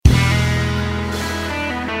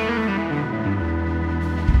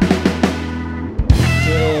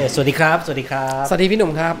สวัสดีครับสวัสดีครับสวัสดีพี่หนุ่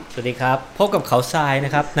มครับสวัสดีครับพบกับเขาทรายน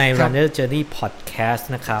ะครับใน Runner Journey Podcast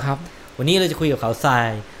นะครับวันนี้เราจะคุยกับเขาทราย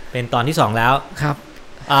เป็นตอนที่2แล้วครับ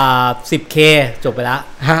10K จบไปแล้ว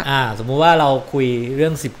สมมุติว่าเราคุยเรื่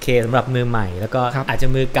อง 10K สำหรับมือใหม่แล้วก็อาจจะ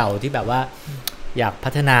มือเก่าที่แบบว่าอยากพั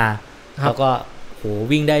ฒนาแล้วก็โห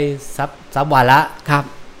วิ่งได้ซับวันละครับ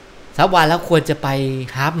ซับวันแล้วควรจะไป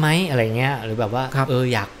ฮาล์ฟไหมอะไรเงี้ยหรือแบบว่า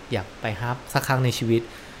อยากไปฮาล์ฟสักครั้งในชีวิต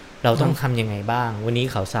เราต้องทำยังไงบ้างวันนี้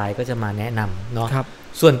เขาทรายก็จะมาแนะนำเนาะ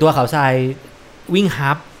ส่วนตัวเขาทรายวิ่งฮา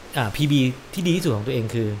ล์ฟPB ที่ดีที่สุดของตัวเอง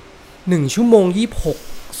คือ1 ชั่วโมง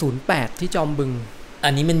 26:08 ที่จอมบึงอั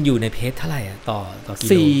นนี้มันอยู่ในเพจเท่าไหร่ต่อกิโ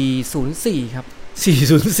ล404ครับ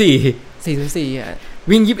404อ่ะ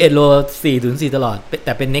วิ่ง21โล404ตลอดแ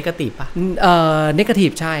ต่เป็นเนกาทีฟป่ะเนกาที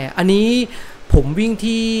ฟใช่อันนี้ผมวิ่ง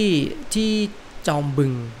ที่จอมบึ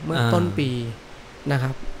งเมื่อต้นปีนะค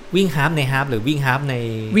รับวิ่งฮาล์ฟในฮาล์ฟหรือวิ่งฮาล์ฟใน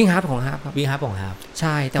วิ่งฮาล์ฟของฮาล์ฟครับวิ่งฮาล์ฟของฮาล์ฟใ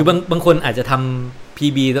ช่แต่คือบางคนอาจจะทำ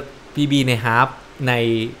PB ในฮาล์ฟใน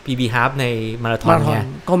PB ฮาล์ฟในมาราธอนเนี่ย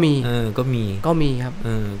ก็มีก็มีครับ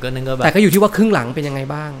ก็นั่นก็แบบแต่ก็อยู่ที่ว่าครึ่งหลังเป็นยังไง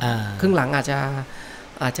บ้างครึ่งหลังอาจ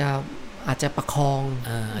จะประคอง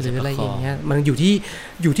หรืออะไรอย่างเงี้ยมันอยู่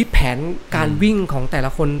ที่แผนการวิ่งของแต่ละ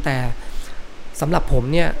คนแต่สำหรับผม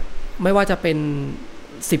เนี่ยไม่ว่าจะเป็น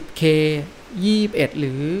 10K 21ห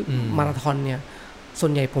รือมาราธอนเนี่ยส่ว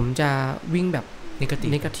นใหญ่ผมจะวิ่งแบบเนก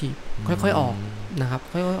าทีฟค่อยๆออกนะครับ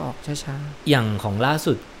ค่อยๆออกช้าๆอย่างของล่า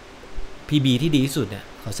สุด PB ที่ดีที่สุดเนี่ย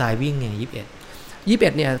เขาทรายวิ่งไง21เ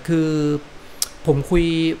นี่ยคือผมคุย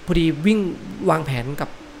พอดีวิ่งวางแผน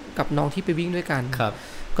กับน้องที่ไปวิ่งด้วยกันครับ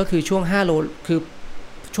ก็คือช่วง5โลคือ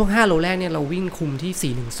ช่วง5โลแรกเนี่ยเราวิ่งคุมที่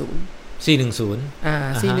410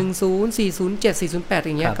 410 407 408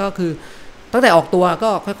อย่างเงี้ยก็คือตั้งแต่ออกตัวก็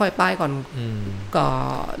ค่อยๆป้ายก่อนก็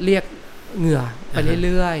เรียกเหงื่อไปเ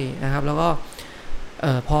รื่อยๆนะครับแล้วก็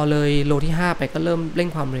พอเลยโลที่5ไปก็เริ่มเร่ง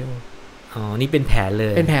ความเร็วนี่เป็นแผนเล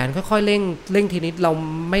ยเป็นแผนค่อยๆเร่งทีนิดเรา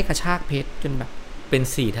ไม่กระชากเพชรจนแบบเป็น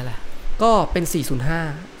4เท่าไหร่ก็เป็น405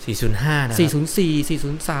นะ404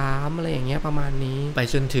 403อะไรอย่างเงี้ยประมาณนี้ไป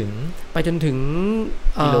จนถึง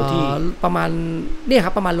โลที่ประมาณเนี่ยค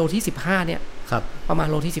รับประมาณโลที่15เนี่ยครับประมาณ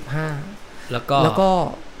โลที่15แล้วก็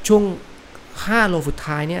ช่วง5โลสุด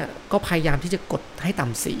ท้ายเนี่ยก็พยายามที่จะกดให้ต่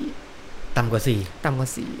ำกว่า4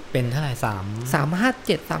เป็นเท่าไหร่357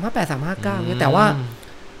 358 359เนี่ยแต่ว่า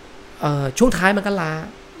ช่วงท้ายมันก็ล้า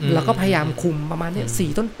แล้วก็พยายามคุมประมาณเนี่ย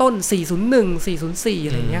4ต้น401 404อ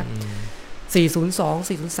ะไรเงี้ย402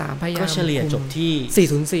 403พยายามก็เฉลี่ยจบ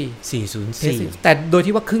ที่404แต่โดย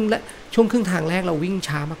ที่ว่าช่วงครึ่งทางแรกเราวิ่ง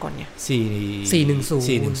ช้ามาก่อนไง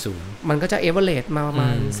410มันก็จะเอเวอเรจมาประมา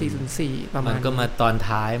ณ404ประมาณมันก็มาตอน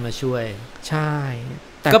ท้ายมาช่วยใช่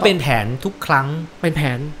ก็เป็นแผนทุกครั้งเป็นแผ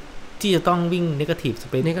นที่จะต้องวิ่งเนกาทีฟส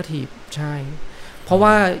เปซเนกาทีฟใช่เพราะว่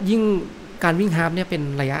ายิ่งการวิ่งฮาล์ฟเนี่ยเป็น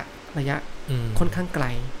ระยะค่อนข้างไกล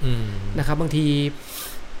นะครับบางที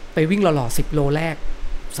ไปวิ่งหล่อๆ10โลแรก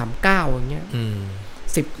39อย่างเงี้ย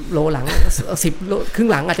10โลหลัง10โลครึ่ง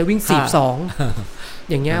หลังอาจจะวิ่ง42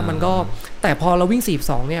อย่างเงี้ยมันก็แต่พอเราวิ่ง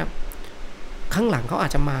42เนี่ยข้างหลังเขาอา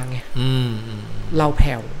จจะมาไงเราแ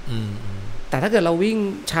ผ่วแต่ถ้าเกิดเราวิ่ง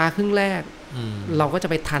ช้าครึ่งแรกเราก็จะ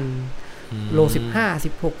ไปทันโล15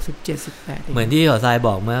 16 17 18เหมือนที่เขาทรายบ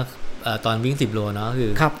อกเมื่อตอนวิ่ง10โลเนาะคือ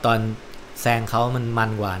ตอนแซงเขามัน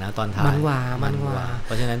กว่านะตอนท้ายมันกว่าเพ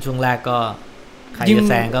ราะฉะนั้นช่วงแรกก็ใครจะ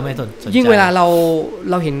แซงก็ไม่สนใจยิ่งเวลาเร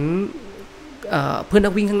าเห็นเพื่อนนั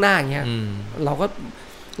กวิ่งข้างหน้าอย่างเงี้ย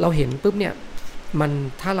เราเห็นปุ๊บเนี่ยมัน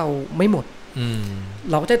ถ้าเราไม่หมด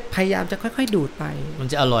เราก็จะพยายามจะค่อยๆดูดไปมัน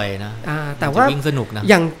จะอร่อยนะแต่ว่าวิ่งสนุกนะ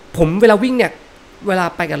อย่างผมเวลาวิ่งเนี่ยเวลา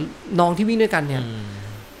ไปกับน้องที่วิ่งด้วยกันเนี่ย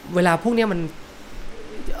เวลาพวกเนี้ยมัน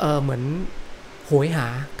เหมือนโหยหา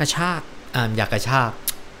กระชากอยากกระชาก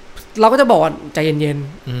เราก็จะบอกว่าใจเย็น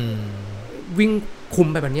ๆวิ่งคุม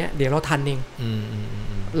ไปแบบนี้เดี๋ยวเราทันเอง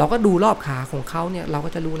เราก็ดูรอบขาของเขาเนี่ยเราก็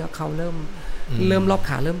จะรู้แล้วเขาเริ่มรอบข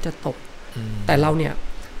าเริ่มจะตกแต่เราเนี่ย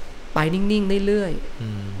ไปนิ่งๆเรื่อย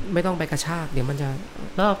ๆไม่ต้องไปกระชากเดี๋ยวมันจะ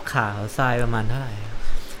รอบขาเขาทรายประมาณเท่าไหร่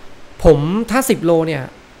ผมถ้า10โลเนี่ย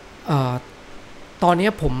ตอนนี้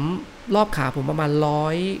ผมรอบขาผมประมาณ194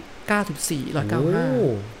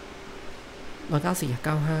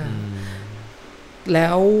 195 แล้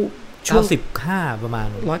วช่วง15ประมาณ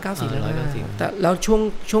194แล้วแต่แล้ว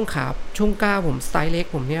ช่วงขาช่วงก้าวผมสไตล์เล็ก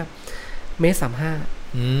ผมเนี่ยเมตร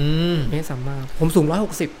35เมตร35ผมสูง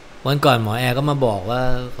160วันก่อนหมอแอร์ก็มาบอกว่า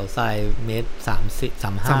เขาใส่เมตร35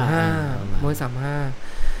เมตร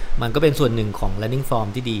35มันก็เป็นส่วนหนึ่งของ running form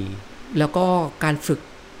ที่ดีแล้วก็การฝึก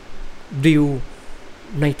ดิว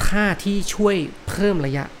ในท่าที่ช่วยเพิ่มร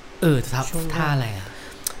ะยะท่าอะไร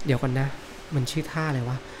เดี๋ยวก่อนนะมันชื่อท่าอะไร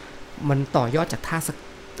วะมันต่อยอดจากท่า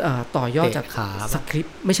ต่อยอดจาก ขา สคริป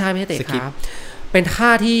ต์ไม่ใช่เตะขาเป็นท่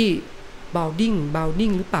าที่บาวดิ้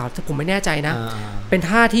งหรือเปล่าผมไม่แน่ใจนะเป็น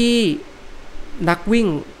ท่าที่นักวิ่ง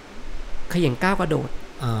เขย่งก้าวกระโดด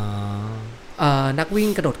นักวิ่ง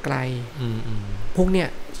กระโดดไกลพวกเนี้ย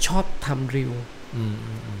ชอบทำริว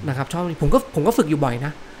นะครับชอบผมก็ฝึกอยู่บ่อยน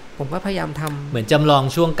ะผมก็พยายามทำเหมือนจำลอง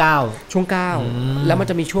ช่วงก้าวแล้วมัน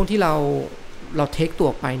จะมีช่วงที่เราเทคตัว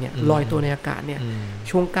ไปเนี่ยลอยตัวในอากาศเนี่ย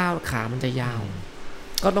ช่วงก้าวขามันจะยาว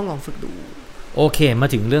ก็ต้องลองฝึกดูโอเคมา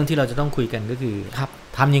ถึงเรื่องที่เราจะต้องคุยกันก็คือ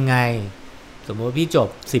ทำยังไงสมมติว่าพี่จบ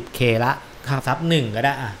 10K ละซับ1ก็ไ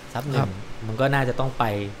ด้ซับ1มันก็น่าจะต้องไป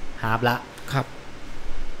ฮาล์ฟละครับ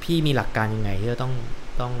พี่มีหลักการยังไงที่จะ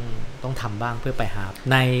ต้องทำบ้างเพื่อไปฮาล์ฟ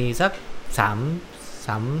ในสัก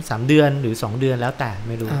3เดือนหรือ2เดือนแล้วแต่ไ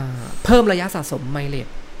ม่รู้เพิ่มระยะสะสมไมเลจ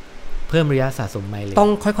ต้อ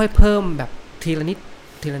งค่อยๆเพิ่มแบบทีละนิด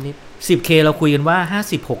 10K เราคุยกันว่า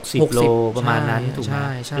50-60 โลประมาณนั้นถูกไหม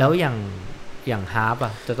แล้วอย่างฮาล์ฟอ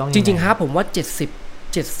ะจะต้องจริงๆฮาล์ฟผมว่า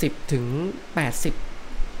70ถึง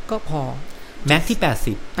80ก็พอแม็กที่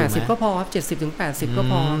80ก็พอครับ70ถึง80ก็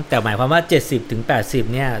พอแต่หมายความว่า70ถึง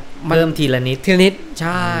80เนี่ยเพิ่มทีละนิดใ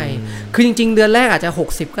ช่คือจริงๆเดือนแรกอาจจะ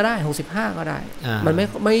60ก็ได้65ก็ได้มัน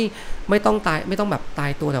ไม่ต้องตายไม่ต้องแบบตา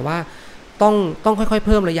ยตัวแต่ว่าต้องค่อยๆเ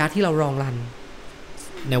พิ่มระยะที่เราลองรัน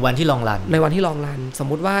ในวันที่ลองรันสม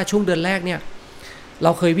มุติว่าช่วงเดือนแรกเนี่ยเร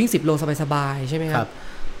าเคยวิ่ง10โลสบายๆใช่ไหมครับ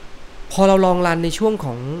พอเราลองรันในช่วง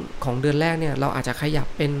ของเดือนแรกเนี่ยเราอาจจะขยับ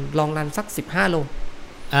เป็นลองรันสัก15โล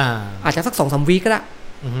อาจจะสัก 2-3 วีคก็ได้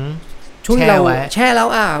ช่วงที่เราแช่แล้ว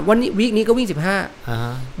วันนี้วีคนี้ก็วิ่ง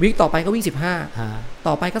15วีคต่อไปก็วิ่ง15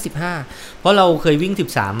ต่อไปก็15เพราะเราเคยวิ่ง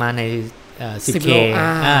13มาใน10K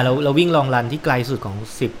เราวิ่งลองรันที่ไกลสุดของ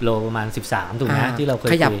10โลประมาณ13ถูกไหมที่เราเคย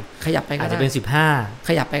ขยับไปก็ได้อาจจะเป็น15ข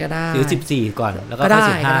ยับไปก็ได้หรือ14ก่อนแล้วก็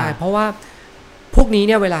15เพราะว่าพวกนี้เ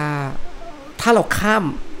นี่ยเวลาถ้าเราข้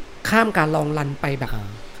ามการลองรันไปแบบ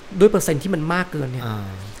ด้วยเปอร์เซ็นต์ที่มันมากเกินเนี่ย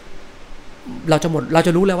เราจ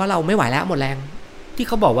ะรู้เลยว่าเราไม่ไหวแล้วหมดแรงที่เ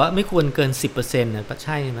ขาบอกว่าไม่ควรเกิน 10% นะใ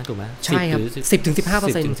ช่ไหมถูกไหมใช่ครับ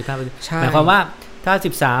 10-15% หมายความว่าถ้า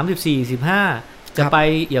13 14 15จะไป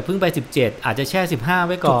อย่าเพิ่งไป17อาจจะแช่15ไ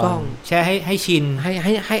ว้ก่อนแช่ให้ชิน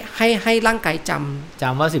ให้ร่างกายจ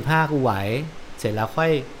ำว่า15กูไหวเสร็จแล้วค่อย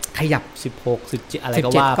ขยับ16 17อะไรก็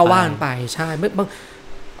ว่าไปใช่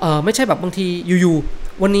ไม่ใช่แบบบางทีอยู่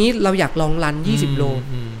ๆวันนี้เราอยากลองรัน20โล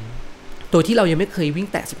โดยที่เรายังไม่เคยวิ่ง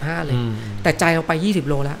แตะ15เลยแต่ใจเราไป20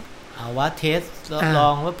โลแล้วเอาว่าเทสลอ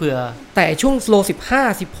งว่าเผื่อแต่ช่วงโล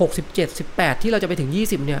15 16 17 18ที่เราจะไปถึง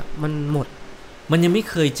20เนี่ยมันหมดมันยังไม่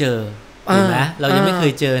เคยเจอถูกไหมเรายังไม่เค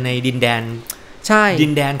ยเจอในดินแดนใช่ดิ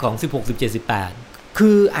นแดนของ16 17 18คื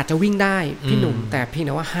ออาจจะวิ่งได้พี่หนุ่มแต่เพียงแ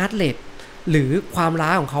ต่ว่าฮาร์ทเรทหรือความล้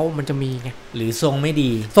าของเขามันจะมีไงหรือทรงไม่ดี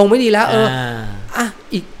แล้ว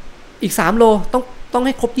อีก3โลต้องใ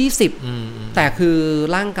ห้ครบ20แต่คือ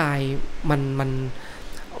ร่างกาย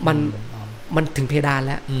มันถึงเพดาน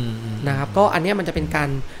แล้วนะครับก็อันนี้มันจะเป็นการ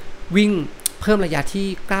วิ่งเพิ่มระยะที่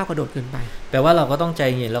ก้าวกระโดดเกินไปแปลว่าเราก็ต้องใจ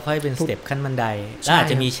เย็นแล้วค่อยเป็นสเต็ปขั้นบันไดแล้วอาจ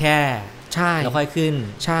จะมีแช่แล้วค่อยขึ้น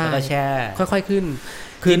แล้วก็แช่ค่อยๆขึ้น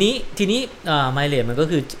ทีนี้ไมล์เลจมันก็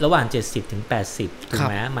คือระหว่าง70ถึง80ถูก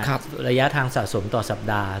ไหมระยะทางสะสมต่อสัป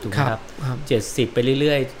ดาห์ถูกไหมครับ70ไปเ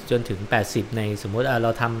รื่อยๆจนถึง80ในสมมติเร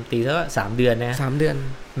าทำตีสัก3เดือนนะ3เดือน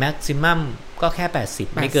แม็กซิมัมก็แค่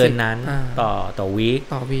80ไม่เกินนั้นต่อวีค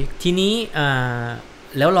ทีนี้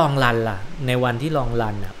แล้วลองรันล่ะในวันที่ลองรั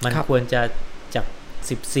นมันควรจะจาก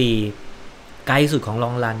14ไกลสุดของล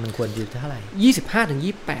องรันมันควรอยู่เท่าไหร่25ถึง2825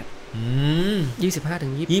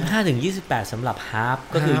ถึง28สำหรับฮาล์ฟ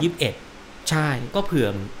ก็คือ21ใช่ก็เ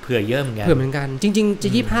ผื่อเยอะเหมือนกันจริงๆจะ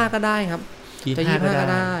25ก็ได้ครับจะ25ก็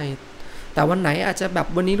ได้แต่วันไหนอาจจะแบบ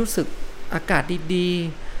วันนี้รู้สึกอากาศดี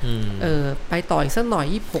ๆไปต่ออีกสักหน่อย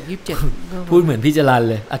26 27พูดเหมือนพี่จรัญ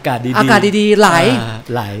เลยอากาศดีๆไห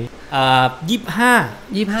ล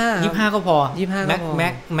25ก็พอ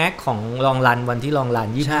แม็กของลองรันวันที่ลองรัน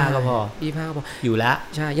25ก็พออยู่แล้ว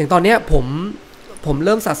ใช่อย่างตอนเนี้ยผมเ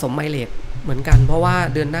ริ่มสะสมไมเลจเหมือนกันเพราะว่า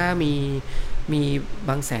เดือนหน้ามีบ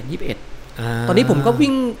างแสน21ตอนนี้ผมก็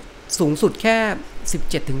วิ่งสูงสุดแค่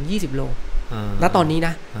17ถึง20โลณตอนนี้น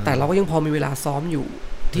ะแต่เราก็ยังพอมีเวลาซ้อมอยู่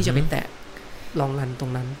ที่จะไปแตะลองรันตร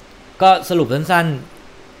งนั้นก็สรุปสั้น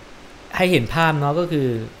ๆให้เห็นภาพเนาะก็คือ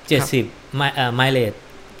70ไมเลจ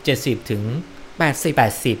70ถึง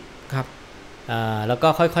80ครับแล้วก็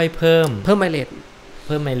ค่อยๆเพิ่มไมเล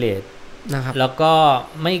จนะครับแล้วก็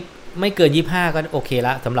ไม่เกิน25ก็โอเคล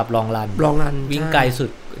ะสำหรับลองรันวิ่งไกลสุด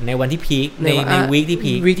ในวันที่พีคในวีคที่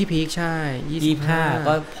พีคใช่25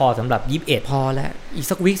ก็พอสำหรับ21พอแล้วอีก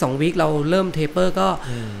สักวีค2วีคเราเริ่มเทเปอร์ก็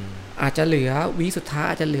อาจจะเหลือวีสุดท้าย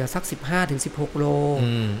อาจจะเหลือสัก15-16โล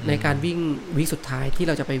ในการวิ่งวีสุดท้ายที่เ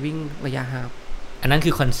ราจะไปวิ่งระยะฮาล์ฟอันนั้น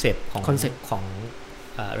คือคอนเซปต์ของ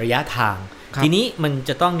ระยะทางทีนี้มัน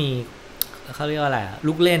จะต้องมีเขาเรียกว่าอะไร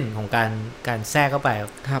ลูกเล่นของการแทรกเข้าไป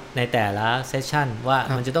ในแต่ละเซสชั่นว่า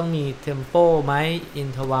มันจะต้องมีเทมโปไหมอิน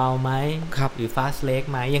เทอร์วัลไหมหรือฟาสต์เลก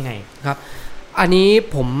ไหมยังไงครับอันนี้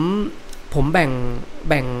ผมแ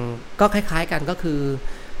บ่งก็คล้ายๆกันก็คือ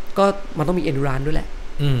ก็มันต้องมี endurance ด้วยแหละ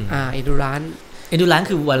endurance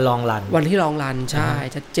คือวันลองรันวันที่ลองรันใช่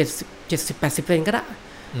จะ70-80%ก็ได้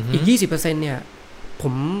อีก 20% เนี่ยผ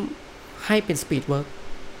มให้เป็น speed work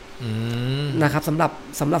นะครับสำห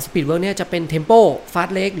รับ speed work เนี่ยจะเป็น tempo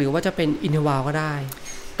fast leg หรือว่าจะเป็น interval ก็ได้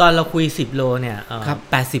ตอนเราคุย10โลเนี่ย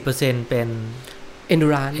80%เป็น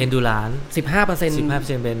endurance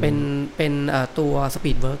 15% เป็นตัว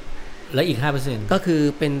speed work แล้วอีก 5% ก็คือ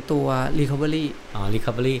เป็นตัว recovery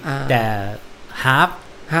recovery แต่ half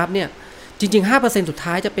เนี่ยจริงๆ 5% สุด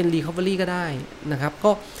ท้ายจะเป็น recovery ก็ได้นะครับ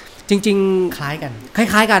ก็จริงๆคล้าย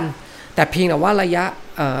กันแต่เพียงแต่ว่าระยะ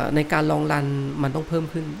ในการลองรันมันต้องเพิ่ม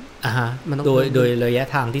ขึ้นโดยระยะ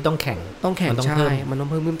ทางที่ต้องแข่งใช่มันต้อง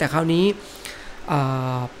เพิ่มขึ้นแต่คราวนี้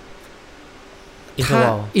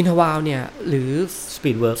อินเทอร์วัลเนี่ยหรือ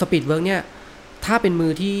speed work เนี่ยถ้าเป็นมื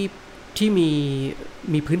อที่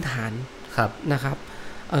มีพื้นฐานนะครับ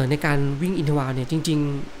ในการวิ่งอินเทอร์วัลเนี่ยจริง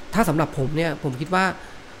ๆถ้าสำหรับผมเนี่ยผมคิดว่า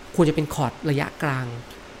ควรจะเป็นคอร์ดระยะกลาง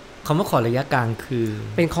คำว่าคอร์ดระยะกลางคือ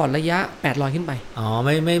เป็นคอร์ดระยะ800ขึ้นไป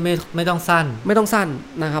ไม่ต้องสั้น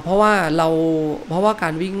นะครับเพราะว่ากา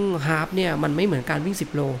รวิ่งฮาล์ฟเนี่ยมันไม่เหมือนการวิ่ง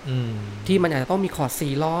10โลที่มันอาจจะต้องมีคอร์ด400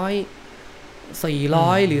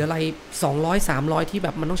หรืออะไร200 300ที่แบ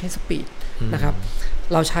บมันต้องใช้สปีดนะครับ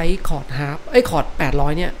เราใช้คอร์ดฮาล์ฟคอร์ด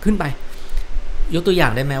800เนี่ยขึ้นไปยกตัวอย่า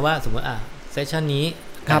งได้ไหมว่าสมมติเซสชั่นนี้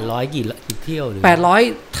800กี่เที่ยวหรือ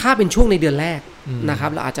800ถ้าเป็นช่วงในเดือนแรกนะครั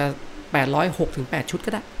บเราอาจจะ806ถึง8ชุดก็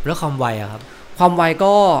ได้แล้วความไวอะครับความไว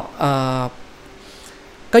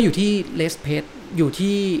ก็อยู่ที่เลสเพสอยู่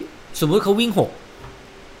ที่สมมุติเขาวิ่ง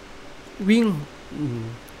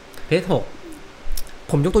เพส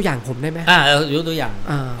6ผมยกตัวอย่างผมได้ไหมยกตัวอย่าง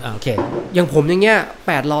โอเคอย่างผมอย่างเงี้ย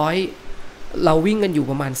800เราวิ่งกันอยู่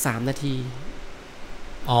ประมาณ3นาที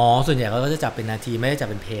ส่วนใหญ่เขาจะจับเป็นนาทีไม่ได้จับ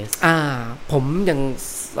เป็นเพสผมอย่าง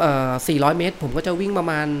400เมตรผมก็จะวิ่งประ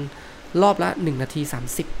มาณรอบละ1นาที30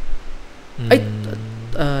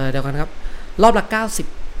เดี๋ยวกันครับรอบละ90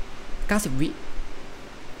วิ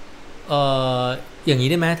อย่างนี้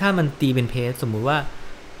ได้ไหมถ้ามันตีเป็นเพสสมมุติว่า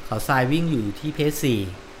เขาทรายวิ่งอยู่ที่เพส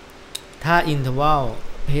4ถ้าอินเทอร์วัล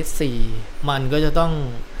เพส4มันก็จะต้อง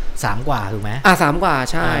3กว่าถูกไหม3กว่า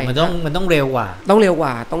ใช่มันต้องเร็วกว่าต้องเร็ว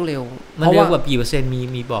มันเร็วกว่ากี่เปอร์เซ็นต์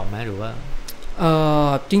มีบอกไหมหรือว่า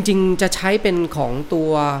จริงๆจะใช้เป็นของตั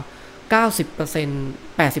ว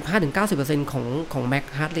90% 85-90% ของ max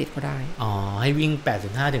heart rate ก็ได้ให้วิ่ง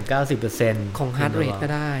 85-90% ของ heart rate ก็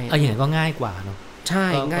ได้อย่างนั้นก็ง่ายกว่าเนาะใช่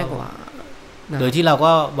ง่ายกว่าโดยที่เรา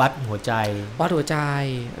ก็วัดหัวใจ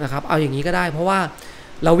นะครับเอาอย่างนี้ก็ได้เพราะว่า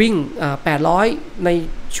เราวิ่ง800ใน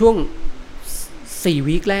ช่วง4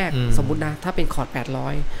วีคแรกสมมุตินะถ้าเป็นคอร์ด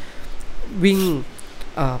800วิ่ง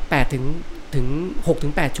8ถึง6ถึ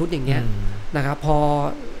ง8ชุดอย่างเงี้ยนะครับพ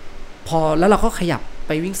อแล้วเราก็ขยับไ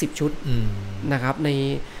ปวิ่ง10ชุดนะครับ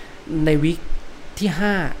ในวีคที่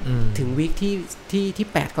5ถึงวีคที่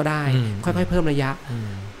8ก็ได้ค่อยๆเพิ่มระยะ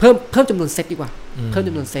เพิ่มจำนวนเซตดีกว่าเพิ่มจ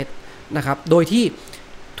ำนวนเซตนะครับโดยที่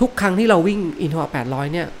ทุกครั้งที่เราวิ่งอินเทอร์วัล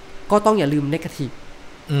800เนี่ยก็ต้องอย่าลืมเนกาทีฟ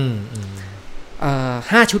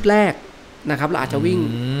5ชุดแรกนะครับเราอาจจะ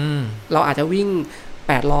วิ่ง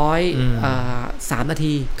800 3นา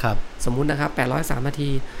ทีสมมุตินะครับ800 3นาที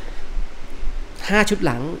5ชุดห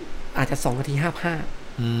ลังอาจจะ2นาที55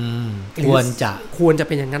ควรจะเ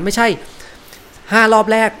ป็นอย่างนั้นไม่ใช่5รอบ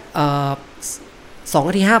แรก2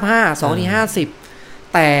นาที55 2นาที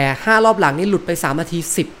50แต่5รอบหลังนี่หลุดไป3นาที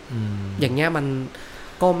10อย่างเงี้ยมัน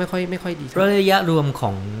ก็ไม่ค่อยดีระยะรวมข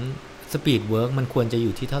องสปีดเวิร์กมันควรจะอ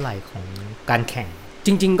ยู่ที่เท่าไหร่ของการแข่งจ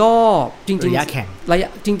ริงๆก็ระยะแข่ง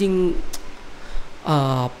จริง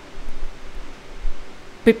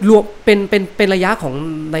รวมเป็นระยะของ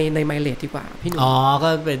ในไมล์เลจดีกว่าพี่หนุ่มก็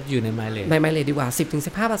เป็นอยู่ในไมล์เลจดีกว่า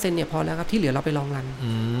 10-15% เนี่ยพอแล้วครับที่เหลือเราไปลองรัน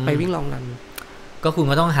ไปวิ่งลองรันก็คุณ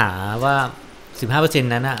ก็ต้องหาว่า 15%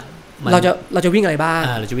 นั้นอ่ะเราจะวิ่งอะไรบ้าง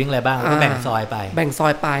ก็แบ่งซอยไ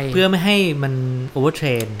ปเพื่อไม่ให้มันโอเวอร์เทร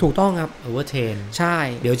นถูกต้องครับโอเวอร์เทรนใช่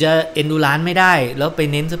เดี๋ยวจะเอนดูรานไม่ได้แล้วไป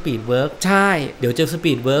เน้นสปีดเวิร์กใช่เดี๋ยวจะส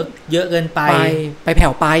ปีดเวิร์กเยอะเกินไปแผ่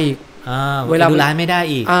วไปเวลาดูรานไม่ได้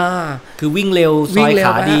อีกคือวิ่งเร็วซอยข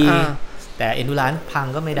าดีแ แต่ endurance พัง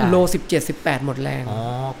ก็ไม่ได้โล17-18หมดแรงอ๋อ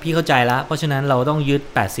พี่เข้าใจแล้วเพราะฉะนั้นเราต้องยึด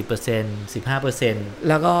 80% 15%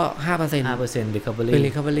 แล้วก็ 5%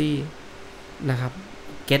 recovery นะครับ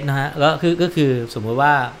เก็ตนะฮะก็คือสมมติว่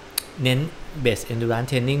าเน้น base endurance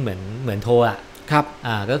training เหมือนโทอ่ะครับ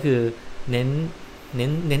ก็คือเน้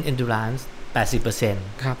น endurance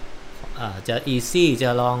 80% ครับจะ easy จะ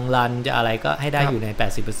long run จะอะไรก็ให้ได้อยู่ใน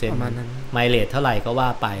 80% ประมาณนั้น mileage เท่าไหร่ก็ว่า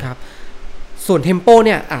ไปครับส่วนเทมโปเ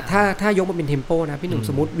นี่ยถ้ายกมาเป็นเทมโปนะพี่หนุ่ม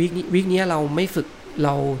สมมติวีคนี้เราไม่ฝึกเร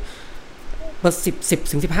า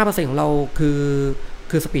10-15% ของเราคื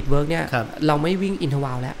อสปีดเวิร์กเนี่ยเราไม่วิ่งอินเทอร์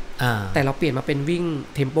วัลแล้วแต่เราเปลี่ยนมาเป็นวิ่ง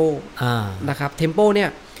เทมโปนะครับเทมโปเนี่ย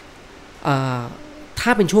ถ้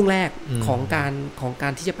าเป็นช่วงแรกของกา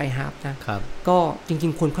รที่จะไปฮาล์ฟนะก็จริ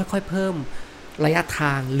งๆควรค่อยๆเพิ่มระยะท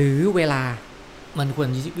างหรือเวลามันควร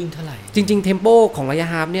วิ่งเท่าไหร่จริงๆเทมโปของระยะ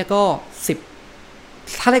ฮาล์ฟเนี่ยก็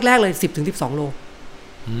10ถ้าแรกๆเลย 10-12 โล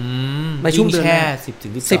ในช่วงเดือนแรก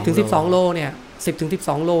 10-12 โลเนี่ย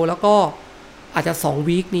 10-12 โลแล้วก็อาจจะ2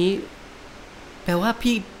วีคนี้แปลว่า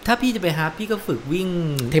ถ้าพี่จะไปฮาล์ฟพี่ก็ฝึกวิ่ง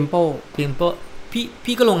เทมโป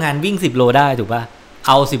พี่ก็ลงงานวิ่ง10โลได้ถูกป่ะเ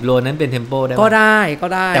อา10โลนั้นเป็นเทมโปได้ก็ไ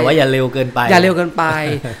ด้แต่ว่าอย่าเร็วเกินไปอ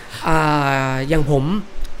ย่างผม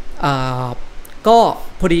ก็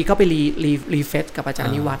พอดีก็ไปรีเฟซกับอาจาร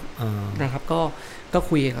ย์นิวัฒน์นะครับก็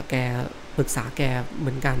คุยกับแกปรึกษาแกเห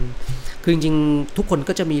มือนกันคือจริงๆทุกคน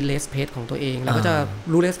ก็จะมีเลสเพจของตัวเองแล้วก็จะ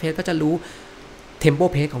รู้เลสเพจก็จะรู้เทมโป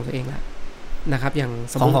เพจของตัวเองแหละนะครับอย่าง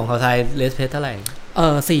ของเขาไทยเลสเพจเท่าไหร่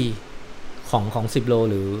4ของ10โล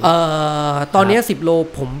หรือตอนนี้10โล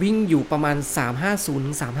ผมวิ่งอยู่ประมาณ350ถึ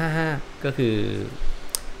ง355ก็คือ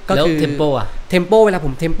แล้วเทมโปอ่ะเทมโปเวลาผ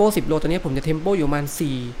มเทมโป10โลตอนนี้ผมจะเทมโปอยู่ประมาณ4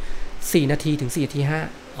นาทีถึง4นาที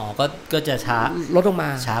5อ๋อก็จะช้าลดลงมา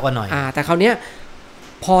ช้ากว่าหน่อยแต่คราวนี้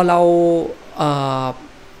พอเรา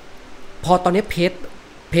พอตอนนี้เพ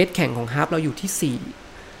จแข่งของฮาล์ฟเราอยู่ที่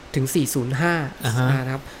4ถึง405นะ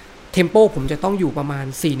ครับเทมโปผมจะต้องอยู่ประมาณ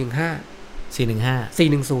410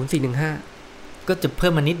 ก็จะเพิ่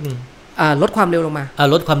มมานิดนึงลดความเร็วลงมา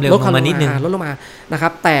ลดความเร็วลงมานิดนึงลดลงมานะครั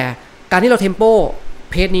บแต่การที่เราเทมโป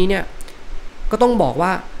เพจนี้เนี่ยก็ต้องบอกว่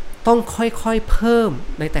าต้องค่อยๆเพิ่ม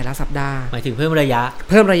ในแต่ละสัปดาห์หมายถึงเพิ่มระย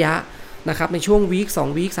ะนะครับในช่วงวีค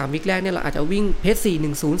2วีค3วีคแรกเนี่ยเราอาจจะวิ่งเพจ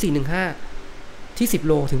410-415ที่10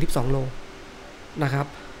โลถึง12โลนะครับ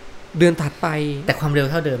เดือนถัดไปแต่ความเร็ว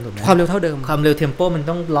เท่าเดิมถูกไหมความเร็วเท่าเดิมความเร็วเทมโปมัน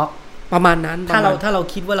ต้องล็อกประมาณนั้นถ้าเรา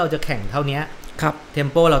คิดว่าเราจะแข่งเท่านี้ครับเทม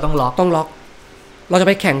โปเราต้องล็อกเราจะ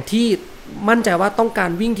ไปแข่งที่มั่นใจว่าต้องกา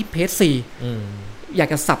รวิ่งที่เพจ4อยาก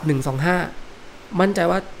จะสับ125มั่นใจ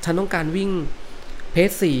ว่าฉันต้องการวิ่งเพจ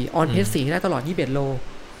4ออนเพจ4ให้ได้ตลอด21โล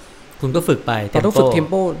คุณก็ฝึกไปเราต้องฝึกเทม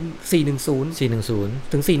โป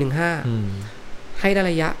410ถึง415ให้ได้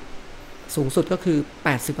ระยะสูงสุดก็คือ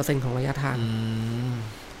 80% ของระยะทาง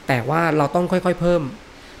แต่ว่าเราต้องค่อยๆเพิ่ม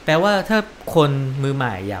แปลว่าถ้าคนมือให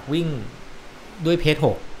ม่อยากวิ่งด้วยเพจ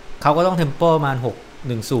6เขาก็ต้องเทมโปประมาณ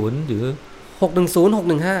610หรือ610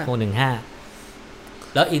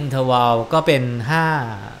 แล้วอินเทอร์วัลก็เป็น540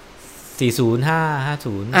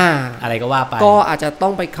 550อะไรก็ว่าไปก็อาจจะต้อ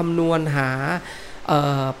งไปคำนวณหา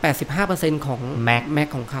85% ของแม็ก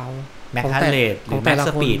ของเขาแม็กฮาร์ทเรทของแต่ละ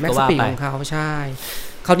คนแม็กสปีดของเขาใช่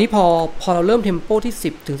คราวนี้พอเราเริ่มเทมโปที่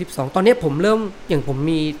10ถึง12ตอนนี้ผมเริ่มอย่างผม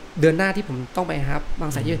มีเดือนหน้าที่ผมต้องไปครับบา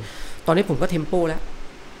งสายยืดตอนนี้ผมก็เทมโปแล้ว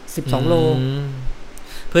12โล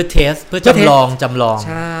เพื่อเทสเพื่อจำลอง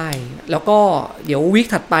ใช่แล้วก็เดี๋ยววีค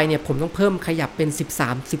ถัดไปเนี่ยผมต้องเพิ่มขยับเป็น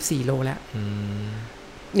13-14โลแล้ว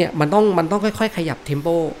เนี่ยมันต้องค่อยๆขยับเทมโป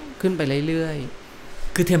ขึ้นไปเรื่อย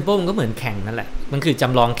ๆคือเทมโปมันก็เหมือนแข่งนั่นแหละมันคือจ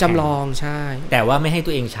ำลองใช่แต่ว่าไม่ให้ตั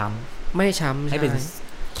วเองช้ำไม่ช้ำให้เป็น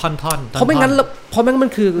ท่อนๆเพราะไม่งั้นมั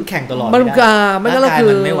นคือแข่งตลอดไม่งั้นเราคือ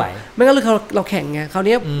ไม่ไหวไม่งั้นเราแข่งไงคราว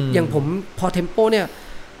นี้อย่างผมพอเทมโปเนี่ย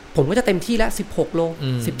ผมก็จะเต็มที่แล้ว16โล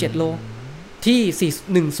17โลที่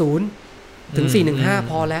410ถึง415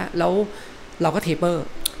พอแล้วเราก็เทเปอร์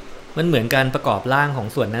มันเหมือนการประกอบร่างของ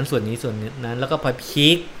ส่วนนั้นส่วนนี้ส่วนนั้นแล้วก็พอ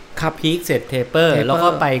พีคเสร็จเทเปอร์แล้วก็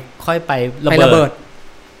ค่อยไประเบิด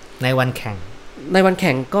ในวันแ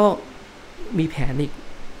ข่งก็มีแผนอีก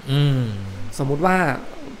สมมุติว่า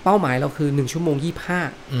เป้าหมายเราคือ1ชั่วโมง25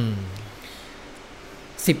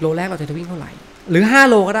 10โลแรกเราจะวิ่งเท่าไหร่หรือ5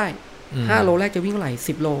โลก็ได้5โลแรกจะวิ่งเท่าไหร่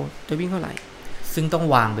10โลจะวิ่งเท่าไหร่ซึ่งต้อง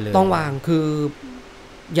วางไปเลยต้องวางคือ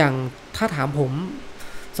อย่างถ้าถามผม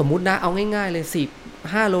สมมุตินะเอาง่ายๆเลย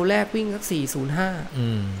5โลแรกวิ่งสัก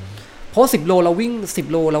405เพราะ10โลเราวิ่ง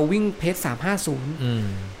10โลเราวิ่งเพจ350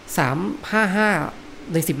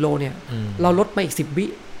 355ใน10โลเนี่ยเราลดไปอีก10วิ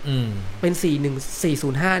เป็น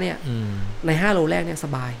41405เนี่ยใน5โลแรกเนี่ยส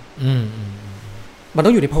บายมันต้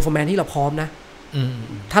องอยู่ใน performance ที่เราพร้อมนะ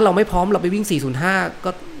ถ้าเราไม่พร้อมเราไปวิ่ง405ก็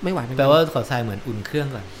ไม่ไหวเหมือนกันแปลว่าเขาทรายเหมือนอุ่นเครื่อง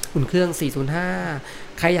ก่อนอุ่นเครื่อง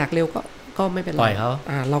405ใครอยากเร็วก็ไม่เป็นไรปล่อยเขา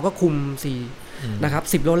เราก็คุม4นะครับ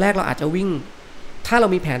10โลแรกเราอาจจะวิ่งถ้าเรา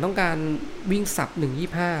มีแผนต้องการวิ่งสับ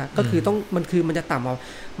125ก็คือต้องมันจะต่ำกว่า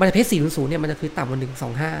มันจะเพจ400เนี่ยมันจะคือต่ำกว่า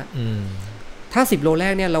125ถ้า10โลแร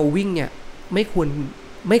กเนี่ยเราวิ่งเนี่ยไม่ค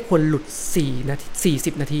วรหลุด4นาที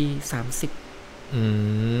40นาที30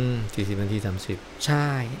 40นาที30ใช่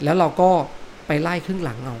แล้วเราก็ไปไล่ครึ่งห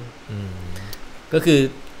ลังเอาก็คือ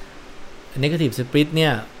negative split เนี่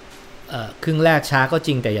ยครึ่งแรกช้าก็จ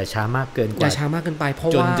ริงแต่อย่าช้ามากเกินกว่าอย่าช้ามากเกินไปเพราะ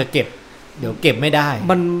ว่าจนจะเดี๋ยวเก็บไม่ได้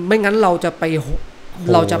มันไม่งั้นเราจะไป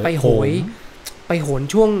โหน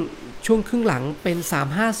ช่วงครึ่งหลังเป็น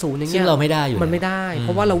350อย่างเงี้ยซึ่งเราไม่ได้อยู่มันไม่ได้เพ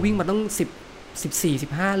ราะว่าเราวิ่งมาต้อง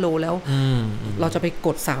14-15โลแล้วเราจะไปก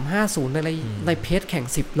ด350ในเพจแข่ง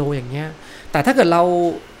10โลอย่างเงี้ยแต่ถ้าเกิดเ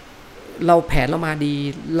ราแผนเรามาดี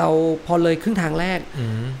เราพอเลยครึ่งทางแรก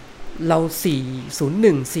เรา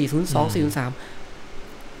401 402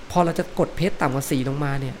 403พอเราจะกดเพจต่ำกว่า4ลงม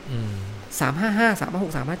าเนี่ย355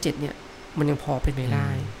 356 357เนี่ยมันยังพอเป็นไปได้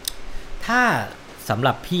ถ้าสำห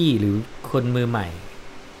รับพี่หรือคนมือใหม่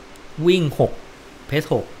วิ่ง6เพจ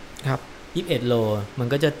6ครับ21โลมัน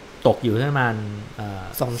ก็จะตกอยู่ประมาณ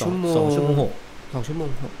2 ชั่วโมง2 ชั่วโมง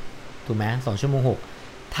6ถูกไหม2 ชั่วโมง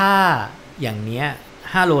6ถ้าอย่างเนี้ย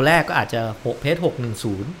5โลแรกก็อาจจะ6เพจ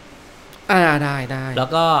610ได้แล้ว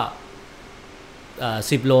ก็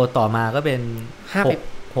10โลต่อมาก็เป็น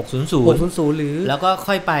600หรือแล้วก็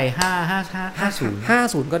ค่อยไป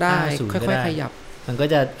50ก็ได้ค่อยๆขยับมันก็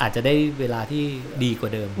จะอาจจะได้เวลาที่ดีกว่า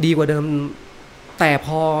เดิมแต่พ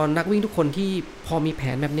อนักวิ่งทุกคนที่พอมีแผ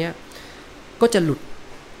นแบบเนี้ยก็จะหลุด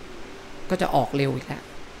ก็จะออกเร็วอีกแล้ว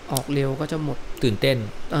ออกเร็วก็จะหมดตื่นเต้น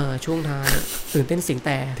ช่วงท้ายตื่นเต้นเสียงแ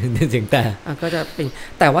ต่ก็จะเป็น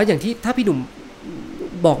แต่ว่าอย่างที่ถ้าพี่หนุ่ม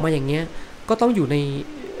บอกมาอย่างเงี้ยก็ต้องอยู่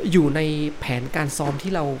ในแผนการซ้อม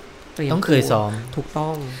ที่เราเตรียมต้องเคยซ้อมถูกต้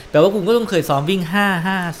องแต่ว่าคุณก็ต้องเคยซ้อมวิ่ง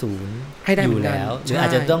550ให้ได้อยู่แล้วหรืออาจ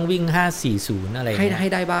จะต้องวิ่ง540อะไรให้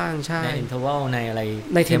ได้บ้างใช่ในอินเทอร์วัลในอะไร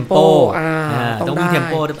ในเทมโปต้องวิ่งเทม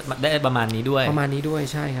โปได้ประมาณนี้ด้วย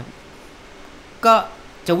ใช่ครับก็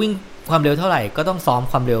จะวิ่งความเร็วเท่าไหร่ก็ต้องซ้อม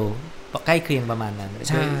ความเร็วใกล้เคียงประมาณนั้น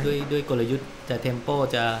ด้วยกลยุทธ์จะเทมโป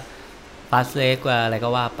จะฟาสต์เลสกว่าอะไรก็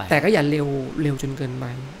ว่าไปแต่ก็อย่าเร็วจนเกินไป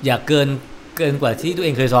อย่าเกินกว่าที่ตัวเอ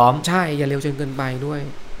งเคยซ้อมใช่อย่าเร็วจนเกินไปด้วย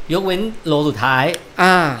ยกเว้นโลสุดท้าย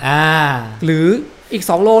หรืออีก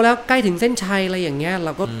2โลแล้วใกล้ถึงเส้นชัยอะไรอย่างเงี้ยเร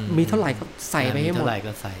าก็มีเท่าไหร่ก็ใส่ไปให้หมด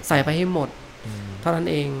ใส่ไปให้หมดเท่านั้น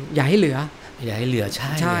เองอย่าให้เหลือ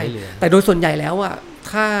ใช่แต่โดยส่วนใหญ่แล้วอ่ะ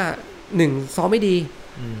ถ้า1ซ้อมไม่ดี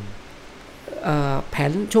แผ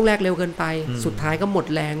นช่วงแรกเร็วเกินไปสุดท้ายก็หมด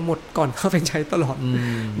แรงหมดก่อนเข้าเป็นชัยตลอด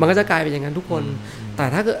มันก็จะกลายเป็นอย่างนั้นทุกคนแต่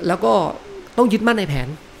ถ้าแล้วก็ต้องยึดมั่นในแผน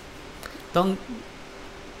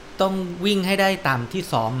ต้องวิ่งให้ได้ตามที่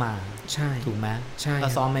ซ้อมมาใช่ถูกไหมใช่ถ้า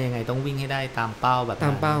ซ้อมมายังไงต้องวิ่งให้ได้ตามเป้าแบบต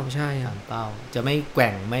ามเป้าใช่ตามเป้าจะไม่แกว่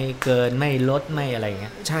งไม่เกินไม่ลดไม่อะไรเงี้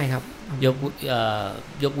ยใช่ครับ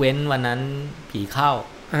ยกเว้นวันนั้นผีเข้า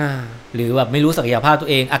หรือแบบไม่รู้ศักยภาพตัว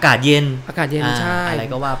เองอากาศเย็นใช่อะไร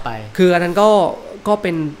ก็ว่าไปคืออันนั้นก็เ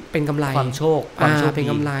ป็นกำไรความโชคเป็น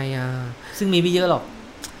กำไรซึ่งมีไม่เยอะหรอก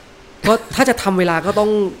ก็ถ้าจะทำเวลาก็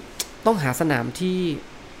ต้องหาสนาม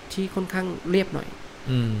ที่ค่อนข้างเรียบหน่อย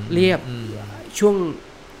เรียบช่วง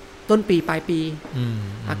ต้นปีปลายปี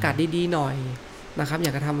อากาศดีๆหน่อยนะครับอย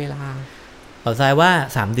ากจะทำเวลาขอทรายว่า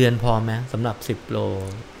3เดือนพอไหมสำหรับ10โ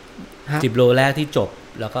ลแรกที่จบ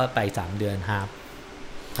แล้วก็ไป3เดือนฮาล์ฟ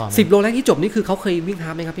10โลแรกที่จบนี่คือเขาเคยวิ่งฮา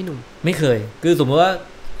ล์ฟไหมครับพี่หนุ่มไม่เคยคือสมมติว่า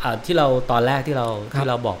ที่เราตอนแรกที่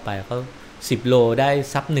เราบอกไปเขา10โลได้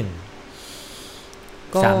ซับ1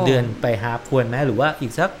 3เดือนไปฮาล์ฟควรไหมหรือว่าอี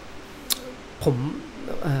กสักผม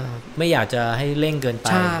ไม่อยากจะให้เร่งเกินไป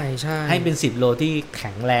ใช่ให้เป็น10โลที่แ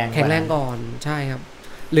ข็งแรงก่อนใช่ครับ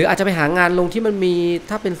หรืออาจจะไปหางานลงที่มันมี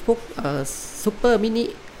ถ้าเป็นพวกซุปเปอร์มินิ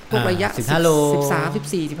พวกระยะ15โล13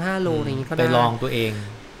 14 15โลอะไรอย่างงี้ก็ได้ไปลองตัวเอง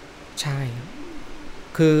ใช่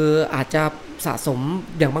คืออาจจะสะสม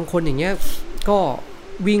อย่างบางคนอย่างเงี้ยก็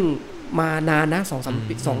วิ่งมานานนะ2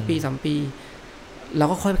 ปี 3 ปีแล้ว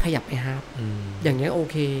ก็ค่อยขยับไปฮาล์ฟอย่างเงี้ยโอ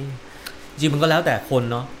เคจริงมันก็แล้วแต่คน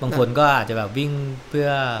เนาะบางคนก็อาจจะแบบวิ่งเพื่อ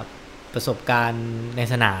ประสบการณ์ใน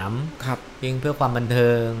สนามวิ่งเพื่อความบันเทิ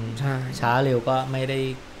งช้าเร็วก็ไม่ได้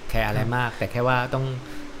แคร์อะไรมากแต่แค่ว่า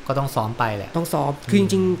ก็ต้องซ้อมไปแหละต้องซ้อมคือจ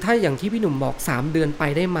ริงๆถ้าอย่างที่พี่หนุ่มบอก3เดือนไป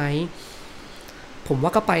ได้ไหมผมว่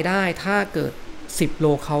าก็ไปได้ถ้าเกิด10โล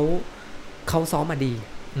เขาซ้อมมาดี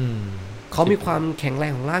เขามีความแข็งแร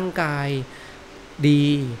งของร่างกายดี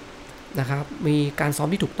นะครับมีการซ้อม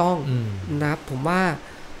ที่ถูกต้องนะครับผมว่า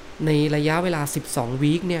ในระยะเวลา12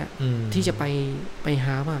วีคเนี่ยที่จะไปฮ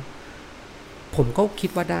าล์ฟ ผมก็คิด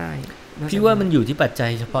ว่าได้พี่ว่ามันอยู่ที่ปัจจั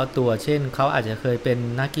ยเฉพาะตัวเช่นเขาอาจจะเคยเป็น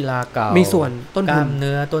นักกีฬาเก่ามีส่วนต้นทุนกล้ามเ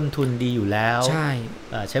นื้อต้นทุนดีอยู่แล้ว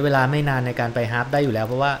ใช้เวลาไม่นานในการไปฮาล์ฟได้อยู่แล้ว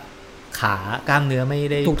เพราะว่าขากล้ามเนื้อไม่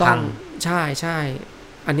ได้พังใช่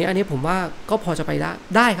อันนี้ผมว่าก็พอจะไป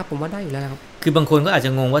ได้ครับผมว่าได้อยู่แล้วครับคือบางคนก็อาจจ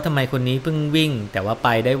ะงงว่าทำไมคนนี้เพิ่งวิ่งแต่ว่าไป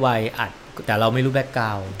ได้ไวแต่เราไม่รู้แบ็คกร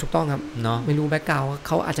าวด์ถูกต้องครับเนาะไม่รู้แบ็คกราวด์เ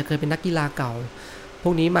ขาอาจจะเคยเป็นนักกีฬาเก่าพ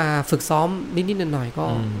วกนี้มาฝึกซ้อมนิดๆหน่อยๆ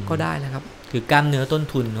ก็ได้แล้วครับคือกล้ามเนื้อต้น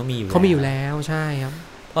ทุนเขามีอยู่แล้วใช่ครับ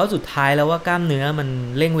เพราะสุดท้ายแล้วว่ากล้ามเนื้อมัน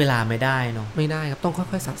เร่งเวลาไม่ได้เนาะไม่ได้ครับต้องค่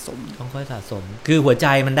อยๆสะสมคือหัวใจ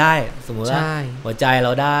มันได้สมมติว่าหัวใจเร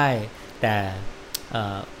าได้แต่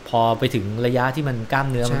พอไปถึงระยะที่มันกล้าม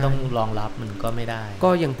เนื้อมันต้องรองรับมันก็ไม่ได้ก็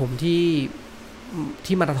อย่างผม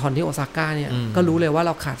ที่มาราธอนที่โอซาก้าเนี่ยก็รู้เลยว่าเ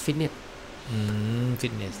ราขาดฟิตเนส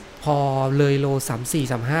พอเลยโล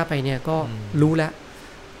34 35ไปเนี่ยก็รู้แล้ว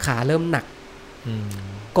ขาเริ่มหนัก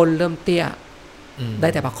ก้นเริ่มเตี้ยได้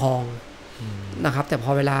แต่ประคองนะครับแต่พ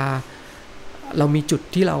อเวลาเรามีจุด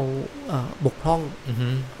ที่เราบกพร่อง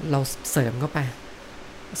เราเสริมเข้าไป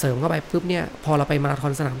ปุ๊บเนี่ยพอเราไปมาราธอ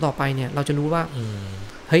นสนามต่อไปเนี่ยเราจะรู้ว่า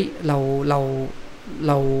เฮ้ยเร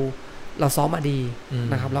าซ้อมมาดี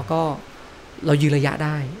นะครับแล้วก็เรายืนระยะไ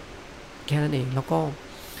ด้แค่นั้นเองแล้วก็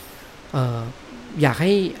อยากใ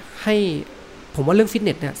ห้ผมว่าเรื่องฟิตเน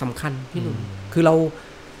สเนี่ยสำคัญพี่หนุ่มคือเรา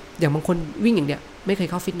อย่างบางคนวิ่งอย่างเดียวไม่เคย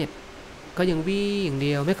เข้าฟิตเนสก็ยังวิ่งอย่างเ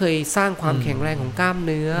ดียวไม่เคยสร้างความแข็งแรงของกล้าม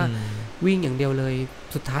เนื้อวิ่งอย่างเดียวเลย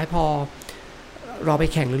สุดท้ายพอเราไป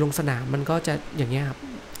แข่งหรือลงสนามมันก็จะอย่างเงี้ยครับ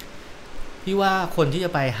พี่ว่าคนที่จะ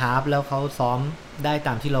ไปฮาล์ฟแล้วเขาซ้อมได้ต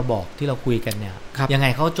ามที่เราบอกที่เราคุยกันเนี่ยยังไง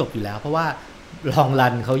เขาจบอยู่แล้วเพราะว่าลองรั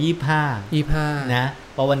นเขา25นะ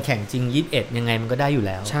พอวันแข่งจริง21ยังไงมันก็ได้อยู่แ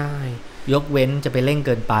ล้วใช่ยกเว้นจะไปเร่งเ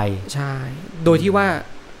กินไปใช่โดยที่ว่า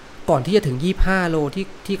ก่อนที่จะถึง25โล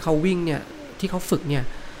ที่เขาวิ่งเนี่ยที่เขาฝึกเนี่ย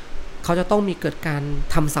เขาจะต้องมีเกิดการ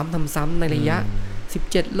ทำซ้ำในระยะ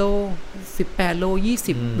17โล18โล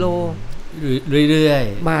20โลเรื่อย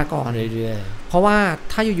ๆมาก่อนเรื่อยๆเพราะว่า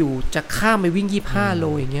ถ้าอยู่ๆจะข้ามไปวิ่ง25โล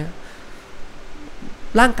อย่างเงี้ย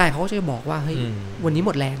ร่างกายเขาก็จะบอกว่าเฮ้ยวันนี้ห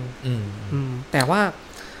มดแรงแต่ว่า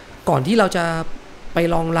ก่อนที่เราจะไป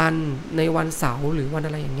ลองรันในวันเสาร์หรือวันอ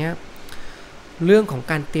ะไรอย่างเงี้ยเรื่องของ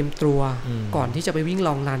การเตรียมตัวก่อนที่จะไปวิ่งล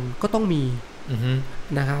องรันก็ต้องมี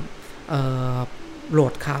นะครับโหล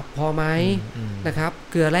ดขับพอไหมนะครับ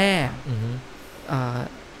เกลือแร่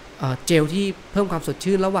เจลที่เพิ่มความสด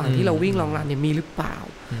ชื่นระหว่างที่เราวิ่งลองรันเนี่ยมีหรือเปล่า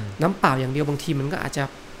น้ำเปล่าอย่างเดียวบางทีมันก็อาจจะ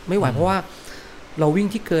ไม่ไหวเพราะว่าเราวิ่ง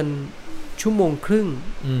ที่เกินชั่วโมงครึ่ง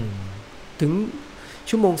ถึง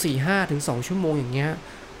ชั่วโมง 4-5 ถึง 2 ชั่วโมงอย่างเงี้ย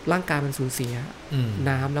ร่างกายมันสูญเสีย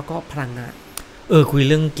น้ำแล้วก็พลังงานคุย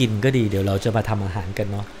เรื่องกินก็ดีเดี๋ยวเราจะมาทำอาหารกัน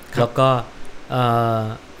เนาะแล้วก็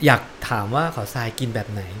อยากถามว่าเขาทรายกินแบบ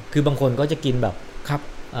ไหนคือบางคนก็จะกินแบบครับ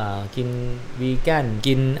กินวีแกน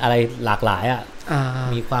กินอะไรหลากหลาย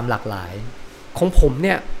มีความหลากหลายของผมเ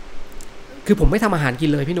นี่ยคือผมไม่ทำอาหารกิน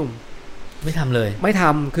เลยพี่หนุ่มไม่ทำเลยไม่ท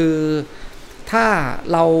ำคือถ้า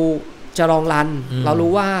เราจะลองรันเรา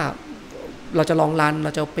รู้ว่าเราจะลองรันเร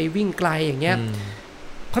าจะไปวิ่งไกลอย่างเงี้ย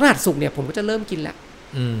พฤหัสศุกร์เนี่ยผมก็จะเริ่มกินแหละ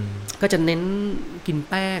ก็จะเน้นกิน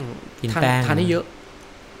แป้งทานให้เยอะ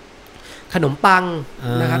ขนมปัง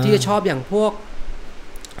นะครับที่จะชอบอย่างพวก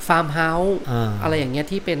ฟาร์มเฮาส์อะไรอย่างเงี้ย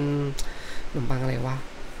ที่เป็นขนมปังอะไรวะ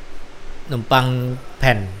ขนมปังแ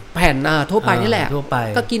ผ่นทั่วไปนี่แหละทั่วไป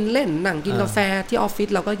ก็กินเล่นนั่งกินกาแฟที่ออฟฟิศ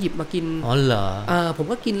เราก็หยิบมากินอ๋อเหรอผม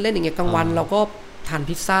ก็กินเล่นอย่างเงี้ยกลางวันเราก็ทาน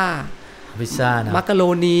พิซซ่านะมักกะโร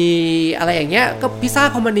นีอะไรอย่างเงี้ยก็พิซซ่า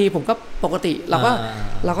คอมมานีผมก็ปกติเรา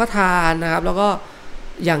ก็ทานนะครับแล้วก็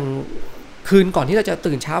อย่างคืนก่อนที่เราจะ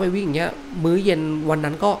ตื่นเช้าไปวิ่งอย่างเงี้ยมื้อเย็นวัน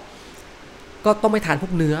นั้นก็ต้องไม่ทานพว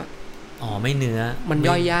กเนื้อไม่เนื้อมัน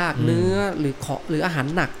ย่อยยากเนื้อหรืออาหาร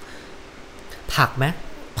หนักผักไหม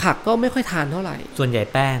ผักก็ไม่ค่อยทานเท่าไหร่ส่วนใหญ่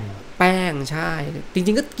แป้งใช่จ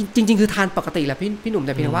ริงๆก็จริงๆคือทานปกติแหละพี่หนุ่มแ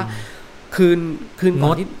ต่เพียงว่าคื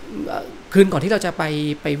นก่อนที่เราจะไ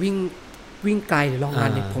ปวิ่งไกลหรือลองรั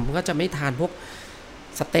นเนี่ยผมก็จะไม่ทานพวก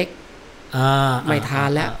สเต็กไม่ทาน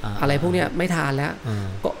แล้วอะไรพวกเนี้ยไม่ทานแล้ว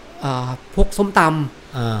ก็พวกส้มตำ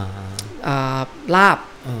ลาบ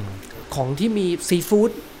ของที่มีซีฟู้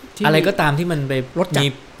ดอะไรก็ตามที่มันไป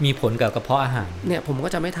มีผลกับกระเพาะอาหารเนี่ยผมก็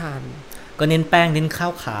จะไม่ทานก็เน้นแป้งเน้นข้า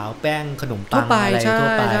วขาวแป้งขนมปังอะไรทั่ว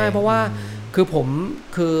ไปใช่เพราะว่าคือผม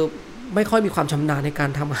ไม่ค่อยมีความชำนาญในการ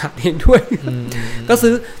ทำอาหารเองด้วยก็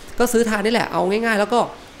ซื้อทานนี่แหละเอาง่ายๆแล้วก็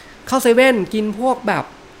เข้าเซเว่นกินพวกแบบ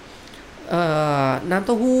น้ำเ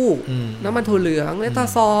ต้าหู้น้ำมันถั่วเหลืองเนต้า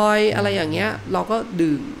ซอยอะไรอย่างเงี้ยเราก็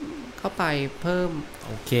ดื่มเข้าไปเพิ่ม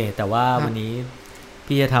โอเคแต่ว่าวันนี้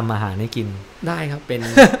พี่จะทำอาหารให้กินได้ครับเป็น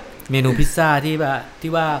เมนูพิซซ่า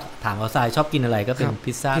ที่ว่าถามเขาทรายชอบกินอะไรก็เป็น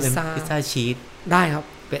พิซซ่าเป็นพิซซ่าชีสได้ครับ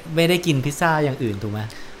ไม่ได้กินพิซซ่าอย่างอื่นถูกไหม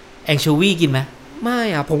แองโชวีกินไหมไม่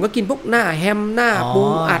อ่ะผมก็กินพวกหน้าแฮมหน้าปู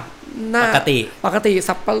อัดหน้าปกติ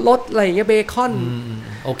สับปะรดอะไรอย่างเงี้ยเบคอน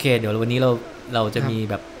โอเคเดี๋ยววันนี้เราจะมี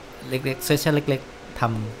แบบเล็กๆเซสชั่นเล็กๆท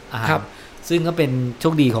ำอาหารซึ่งก็เป็นโช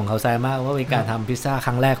คดีของเขาทรายมากว่าเป็นการทำพิซซ่าค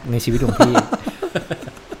รั้งแรกในชีวิตของพี่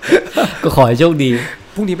ก็ขอให้โชคดี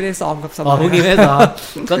พรุ่งนี้ไม่ได้ซ้อมครับพรุ่งนี้ไม่ได้ซ้อม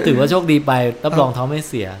ก็ถือว่าโชคดีไปรับรองท้องไม่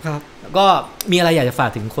เสียก็มีอะไรอยากจะฝาก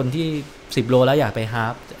ถึงคนที่10โลแล้วอยากไปฮา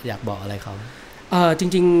ล์ฟอยากบอกอะไรเขาจ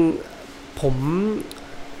ริงๆผม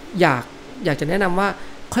อยากจะแนะนำว่า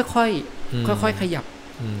ค่อยๆขยับ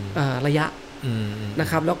ระยะนะ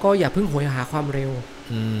ครับแล้วก็อย่าเพิ่งโหยหาความเร็ว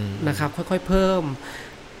นะครับค่อยๆเพิ่ม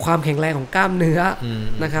ความแข็งแรงของกล้ามเนื้อ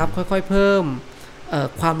นะครับค่อยๆเพิ่ม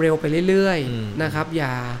ความเร็วไปเรื่อยๆนะครับอ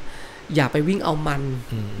ย่าไปวิ่งเอามัน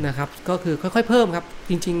นะครับก็คือค่อยๆเพิ่มครับ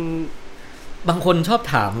จริงๆบางคนชอบ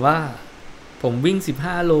ถามว่าผมวิ่ง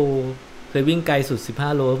15โลเคยวิ่งไกลสุด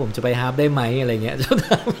15โลผมจะไปฮาล์ฟได้ไหมอะไรเงี้ยชอบถ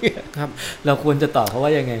ามครับเราควรจะตอบเขาว่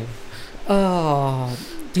ายังไง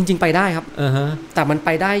จริงๆไปได้ครับแต่มันไป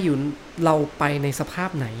ได้อยู่เราไปในสภาพ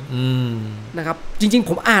ไหนนะครับจริงๆ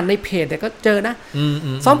ผมอ่านในเพจแต่ก็เจอนะ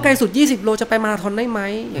ซ้อมไกลสุด20โลจะไปมาราธอนได้ไหม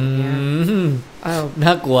อย่างเงี้ยน่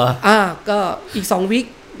ากลัวก็อีก2 วีค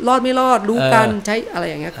รอดไม่รอดรู้กันใช้อะไร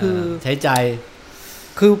อย่างเงี้ยคือใช้ใจ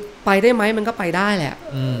คือไปได้ไหมมันก็ไปได้แหละ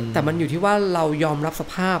แต่มันอยู่ที่ว่าเรายอมรับส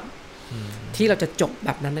ภาพที่เราจะจบแบ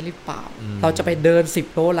บนั้นได้หรือเปล่าเราจะไปเดิน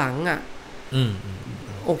10โลหลัง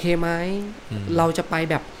โอเคไหมเราจะไป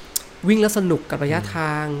แบบวิ่งแล้วสนุกกับระยะท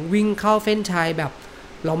างวิ่งเข้าเส้นชัยแบบ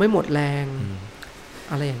เราไม่หมดแรง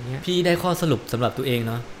อะไรอย่างเงี้ยพี่ได้ข้อสรุปสำหรับตัวเอง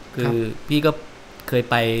เนาะคือพี่ก็เคย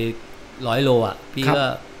ไป100โลอ่ะพี่ก็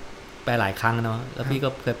ไปหลายครั้งเนาะแล้วพี่ก็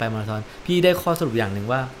เคยไปมาราธอนพี่ได้ข้อสรุปอย่างหนึ่ง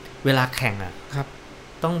ว่าเวลาแข่งอ่ะ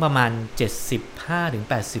ต้องประมาณ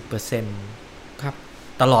 75-80% ครับ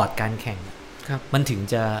ตลอดการแข่งมันถึง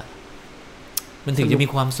จะมี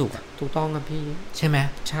ความสุขถูกต้องครับพี่ใช่ไหม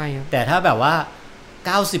ใช่ครับแต่ถ้าแบบว่า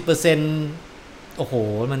 90% โอ้โห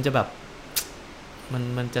มันจะแบบ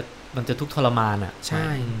มันจะทุกข์ทรมานอ่ะใช่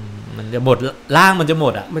มันจะหมดร่างมันจะหม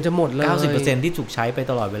ดอ่ะมันจะหมดเลย 90% ที่ถูกใช้ไป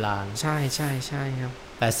ตลอดเวลาใช่ใช่ใช่ครับ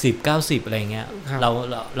80-90อะไรเงี้ยเ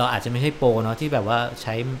ราอาจจะไม่ใช่โปรเนาะที่แบบว่าใ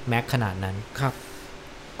ช้แม็กขนาดนั้นครับ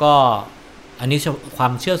ก็อันนี้ควา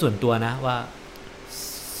มเชื่อส่วนตัวนะว่า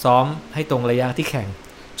ซ้อมให้ตรงระยะที่แข่ง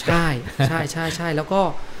ใช่ใช่ใช่ใช่แล้วก็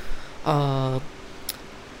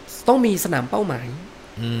ต้องมีสนามเป้าหมาย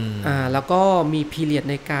แล้วก็มีพีเรียด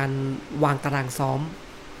ในการวางตารางซ้อม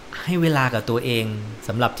ให้เวลากับตัวเองส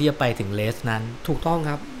ำหรับที่จะไปถึงเลสนั้นถูกต้อง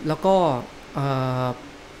ครับแล้วก็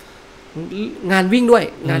งานวิ่งด้วย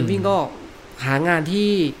งานวิ่งก็หางานที่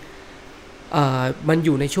มันอ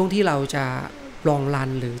ยู่ในช่วงที่เราจะลองรัน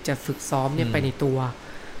หรือจะฝึกซ้อมเนี่ยไปในตัว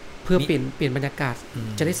เพื่อเปลี่ยนบรรยากาศ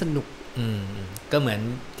จะได้สนุกก็เหมือน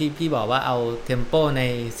ที่พี่บอกว่าเอาเทมโปใน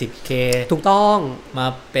 10K ถูกต้องมา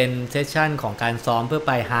เป็นเซสชั่นของการซ้อมเพื่อไ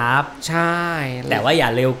ปฮาล์ฟใช่แต่ว่าอย่า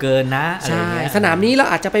เร็วเกินนะอะไรเงี้ยสนามนี้เรา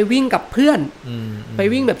อาจจะไปวิ่งกับเพื่อนไป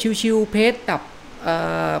วิ่งแบบชิวๆเพจกับ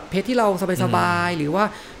เพจที่เราสบายๆหรือว่า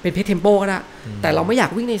เป็นเพจเทมโปก็ได้แต่เราไม่อยา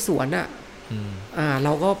กวิ่งในสวนอ่ะเร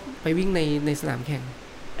าก็ไปวิ่งในสนามแข่ง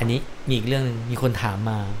อันนี้มีอีกเรื่องนึงมีคนถาม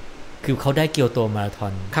มาคือเขาได้เกียวโตมาราธอ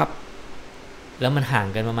นครับแล้วมันห่าง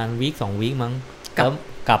กันประมาณวีค2วีคมั้งแล้ว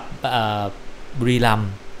กับบุรีรัม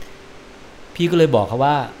ย์พี่ก็เลยบอกเขา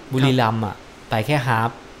ว่าบุรีรัมย์อ่ะไปแค่ฮาล์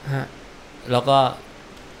ฟแล้วก็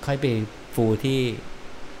ค่อยไปฟูลที่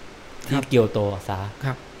เกียวโตซะค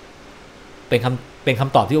รับเป็นค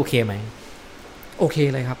ำตอบที่โอเคไหมโอเค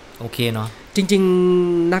เลยครับโอเคเนาะจริง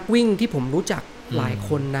ๆนักวิ่งที่ผมรู้จักหลายค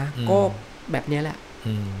นนะก็แบบนี้แหละ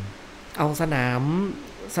เอาสนาม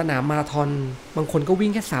มาราธอนบางคนก็วิ่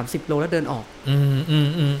งแค่30โลแล้วเดินออก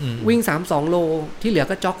วิ่ง32โลที่เหลือ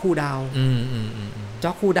ก็จ็อกคูลดาวน์จ็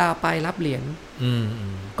อกคูลดาวน์ไปรับเหรียญ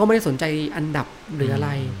ก็ไม่ได้สนใจอันดับหรืออะไร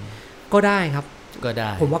ก็ได้ครับก็ได้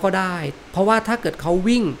ผมว่าก็ได้เพราะว่าถ้าเกิดเขา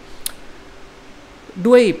วิ่ง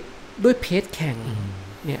ด้วยเพจแข่ง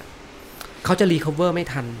เนี่ยเขาจะรีคัฟเวอร์ไม่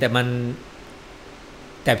ทัน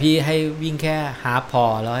แต่พี่ให้วิ่งแค่ฮาล์ฟพอ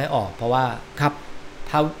แล้วให้ออกเพราะว่าครับ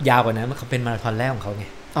ถ้ายาวกว่านั้นมันเขาเป็นมาราธอนแรกของเขาไง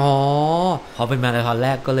พอเป็นมาราธอนแร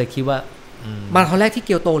กก็เลยคิดว่ามาราธอนแรกที่เ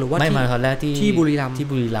กียวโตหรือว่าไม่มาราธอนแรกที่บุรีรัม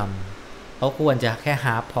ย์เขาควรจะแค่ฮ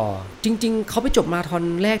าล์ฟพอจริงๆเขาไปจบมาราธอน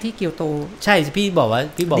แรกที่เกียวโตใช่พี่บอกว่า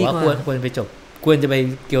ควรไปจบควรจะไป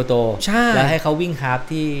เกียวโตแล้วให้เขาวิ่งฮาล์ฟ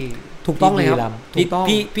ที่ถูกต้องเลยครับ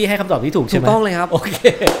พี่ให้คำตอบที่ถูกใช่ไหมถูกต้องเลยครับโอเค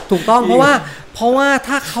ถูกต้องเพราะว่า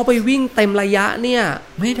ถ้าเขาไปวิ่งเต็มระยะเนี่ย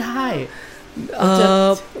ไม่ได้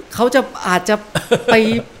เขาจะอาจจะไป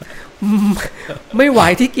ไม่ไหว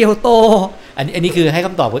ที่เกียวโตอันนี้คือให้ค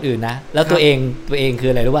ำตอบคนอื่นนะแล้วตัวเองคือ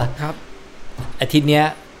อะไรรู้ป่ะครับอาทิตย์เนี้ย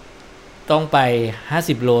ต้องไป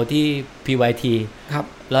50โลที่ PYT ครับ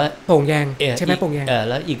แล้วโป่งแยงใช่ไหมโป่งแยง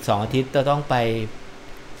แล้วอีก2อาทิตย์จะต้องไป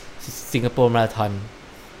สิงคโปร์มาราธอน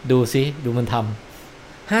ดูซิดูมันท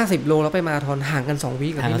ำ50โลแล้วไปมาราธอนห่างกัน2 วี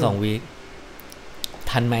คกับพี่หนุ่ม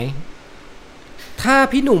ทันไหมถ้า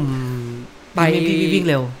พี่หนุ่มไปพี่วิ่ง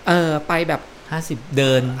เร็วไปแบบ50เ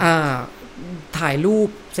ดินถ่ายรูป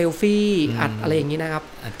เซลฟี่อัดอะไรอย่างนี้นะครับ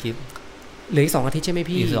อัดคลิปเหลืออีก2อาทิตย์ใช่ไหม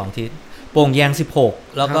พี่อีก2อาทิตย์โป่งแยง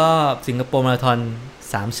16แล้วก็สิงคโปร์มาราธอน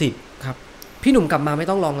30ครับพี่หนุ่มกลับมาไม่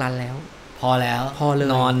ต้องลองรันแล้วพอเลยน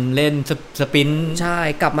นอนเล่นสปินใช่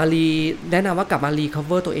กลับมาแนะนำว่ากลับมา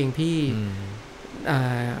cover ตัวเองพี่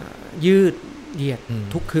ยืดเหยียด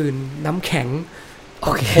ทุกคืนน้ำแข็ง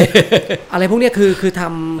อะไรพวกนี้คือท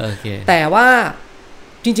ำแต่ว่า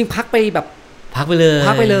จริงๆพักไปเ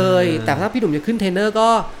ลยแต่ถ้าพี่หนุ่มจะขึ้นเทรนเนอร์ก็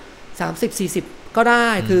30-40ก็ได้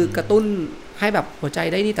คือกระตุ้นให้แบบหัวใจ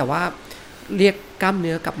ได้นี่แต่ว่าเรียกกล้ามเ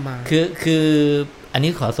นื้อกลับมาคืออันนี้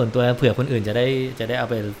ขอส่วนตัวเผื่อคนอื่นจะได้เอา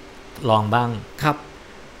ไปลองบ้างครับ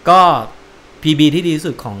ก็ PB ที่ดีที่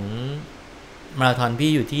สุดของมาราธอน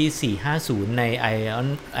พี่อยู่ที่450ใน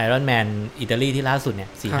Iron Man อิตาลีที่ล่าสุดเนี่ย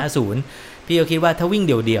450พี่ก็คิดว่าถ้าวิ่งเ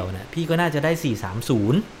ดี่ยวๆนะพี่ก็น่าจะได้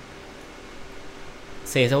430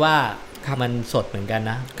เซซะว่ามันสดเหมือนกัน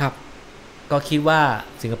นะครับก็คิดว่า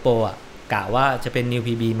สิงคโปร์อ่ะกะว่าจะเป็น New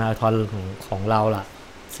PB มาราธอนของเราล่ะ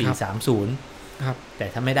430ครับแต่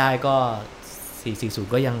ถ้าไม่ได้ก็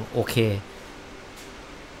440ก็ยังโอเค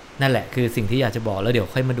นั่นแหละคือสิ่งที่อยากจะบอกแล้วเดี๋ยว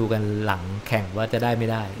ค่อยมาดูกันหลังแข่งว่าจะได้ไม่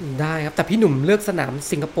ได้ครับแต่พี่หนุ่มเลือกสนาม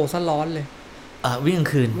สิงคโปร์ซะร้อนเลยวิ่งกลาง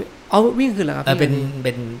คืนวิ่งกลางคืนเหรอครับเป็น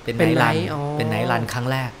ไนท์รันเป็นไนท์รันครั้ง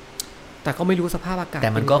แรกแต่ก็ไม่รู้สภาพอากาศแ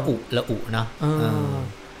ต่มันก็อุเนาะ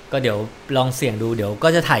ก็เดี๋ยวลองเสี่ยงดูเดี๋ยวก็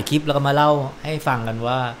จะถ่ายคลิปแล้วก็มาเล่าให้ฟังกัน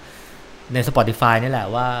ว่าใน Spotify นี่แหละ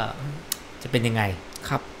ว่าจะเป็นยังไงค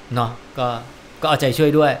รับเนาะก็เอาใจช่วย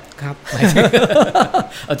ด้วยครับ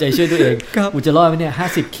เอาใจช่วยตัวเองกูจะรอดไหมเนี่ย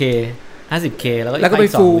 50k แล้วก็ไป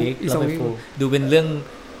2 วีคดูเป็นเรื่อง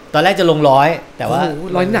ตอนแรกจะลง100แต่ว่า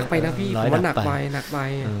100หนักไปนะพี่ผมว่าหนักไป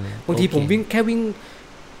บางทีผมวิ่งแค่วิ่ง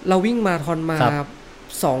เราวิ่งมาทอนมา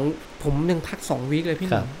2ผมยังพัก2 วีคเลยพี่ห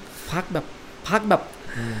นุ่มพักแบบ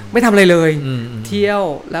ไม่ทำอะไรเลยเที่ยว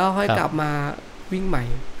แล้วค่อยกลับมาวิ่งใหม่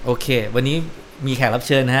โอเควันนี้มีแขกรับเ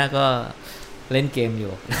ชิญนะฮะก็เล่นเกมอ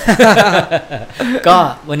ยู่ ก็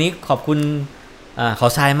วันนี้ขอบคุณเขา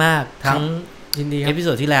ทรายมากทั้งเอพิโซ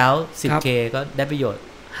ดที่แล้ว 10k ก็ได้ประโยชน์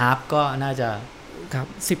ฮาล์ฟก็น่าจะครับ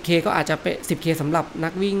 10k ก็อาจจะเป็น 10k สำหรับนั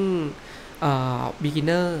กวิ่ง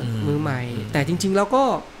beginner มือใหม่แต่จริงๆแล้วก็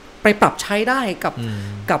ไปปรับใช้ได้กับ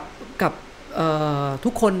ทุ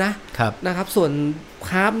กคนนะครับส่วน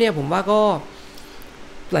ฮาล์ฟเนี่ยผมว่าก็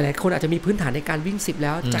หลายๆคนอาจจะมีพื้นฐานในการวิ่ง10แ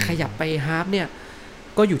ล้วจะขยับไปฮาล์ฟเนี่ย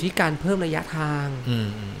ก็อยู่ที่การเพิ่มระยะทาง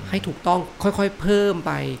ให้ถูกต้องค่อยๆเพิ่มไ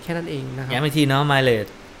ปแค่นั้นเองนะครับย้ำอีกทีเนาะไมล์เลจ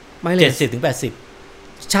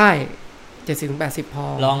70-80ใช่70-80พอ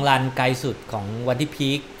ลองรันไกลสุดของวันที่พี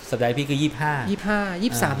คสัปดาห์พีคคือ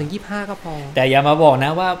23-25ก็พอแต่อย่ามาบอกน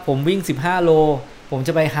ะว่าผมวิ่ง15โลผมจ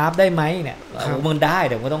ะไปฮาล์ฟได้ไหมเนี่ยมันได้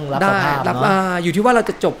แต่ก็ต้องรับสภาพเนาะอยู่ที่ว่าเรา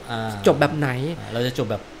จะจบแบบไหนเราจะจบ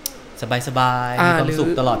แบบสบายๆมีความสุข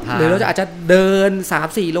ตลอดทางหรือเราจะอาจจะเดิน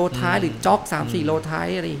 3-4 โลท้ายหรือจ็อก 3-4 โลท้าย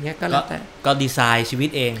อะไรอย่างเงี้ยก็แล้วแต่ก็ดีไซน์ชีวิต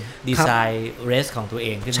เองดีไซน์เรสของตัวเอ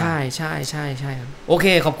งขึ้นมาใช่ครับโอเค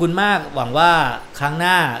ขอบคุณมากหวังว่าครั้งห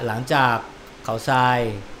น้าหลังจากเขาทราย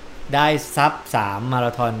ได้ซับ3มาร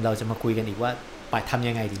าธอนเราจะมาคุยกันอีกว่าไปทำ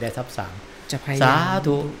ยังไงถึงได้ซับ3จะพยายามสา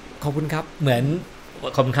ธุขอบคุณครับเหมื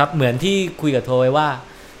อนที่คุยกับโทไว้ว่า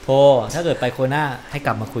โทถ้าเกิดไปโคนาให้ก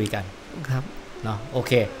ลับมาคุยกันครับเนาะโอเ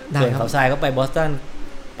คส่วนเขาทรายก็ไปบอสตัน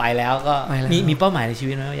ไปแล้วก็มีเป้าหมายในชี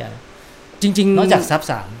วิตไหมอย่างจริงๆนอกจากซับ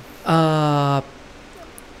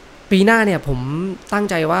3ปีหน้าเนี่ยผมตั้ง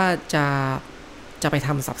ใจว่าจะไปท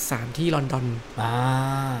ำซับ3ที่ลอนดอน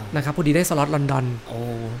นะครับพอดีได้สล็อตลอนดอน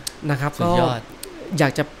นะครับก็อยา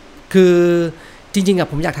กจะคือจริงๆอะ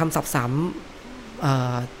ผมอยากทำซับ3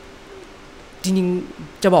จริง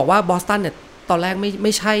ๆจะบอกว่าบอสตันเนี่ยตอนแรกไ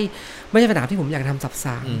ม่ใช่สนามที่ผมอยากทำซับ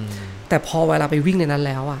3แต่พอเวลาไปวิ่งในนั้นแ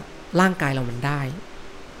ล้วอะร่างกายเรามันได้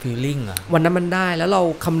ฟีลลิ่งอะวันนั้นมันได้แล้วเรา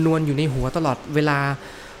คำนวณอยู่ในหัวตลอดเวลา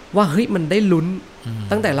ว่าเฮ้ยมันได้ลุ้น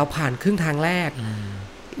ตั้งแต่เราผ่านครึ่งทางแรก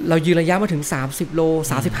เรายืนระยะมาถึง30โล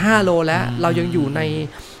35โลแล้วเรายังอยู่ใน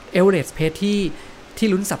เอเวอเรจเพสที่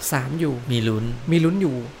ลุ้นซับ3อยู่มีลุ้นอ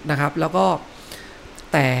ยู่นะครับแล้วก็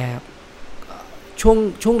แต่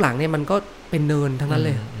ช่วงหลังเนี่ยมันก็เป็นเนินทั้งนั้นเ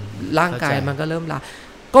ลยร่างกายมันก็เริ่มล้า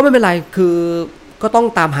ก็ไม่เป็นไรคือก็ต้อง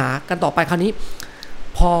ตามหากันต่อไปคราวนี้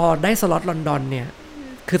พอได้สล็อตลอนดอนเนี่ย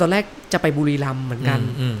คือตอนแรกจะไปบุรีรัมย์เหมือนกัน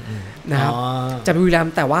นะครับจะไปบุรีรัม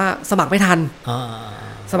ย์แต่ว่าสมัครไม่ทัน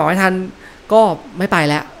สมัครไม่ทันก็ไม่ไป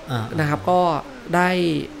แล้วนะครับก็ได้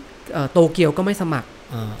โตเกียวก็ไม่สมัคร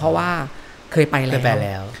เพราะว่าเคยไปแ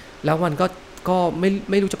ล้วมันก็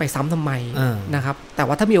ไม่รู้จะไปซ้ำทำไมนะครับแต่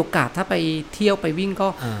ว่าถ้ามีโอกาสถ้าไปเที่ยวไปวิ่งก็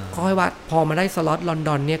ค่อยว่าพอมาได้สล็อตลอนด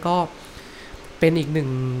อนเนี่ยก็เป็นอีกห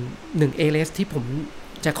นึ่งเอเลสที่ผม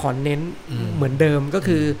จะขอเน้นเหมือนเดิมก็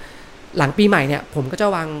คือหลังปีใหม่เนี่ยผมก็จะ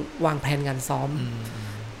วางแผนงานซ้อม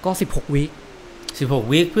ก็16วีค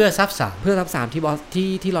เพื่อซับสามที่บอส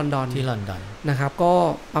ที่ลอนดอนนะครับก็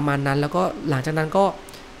ประมาณนั้นแล้วก็หลังจากนั้นก็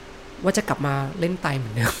ว่าจะกลับมาเล่นไตเหมื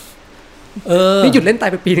อนเดิมนี่หยุดเล่นไต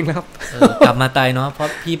ไปปีนึงแล้วครับกลับมาไตเนาะเพราะ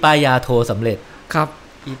พี่ป้ายยาโทรสำเร็จครับ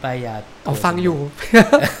พี่ป้ายยาฟังอยู่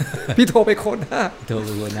พี่โทรไปโคน่า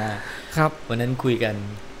ครับวันนั้นคุยกัน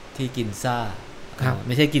ที่กินซ่าไ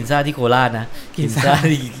ม่ใช่กินซ่าที่โคราชนะกินซ่า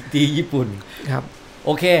ที่ญี่ปุ่นครับโ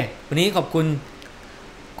อเควันนี้ขอบคุณ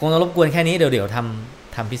คงต้องรบกวนแค่นี้เดี๋ยว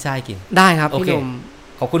ทำพิซซ่ากินได้ครับพี่หนุ่ม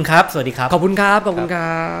ขอบคุณครับสวัสดีครับขอบคุณครับ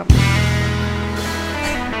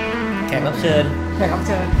แขกรับเชิญเ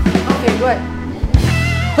ข้าเพลงด้วย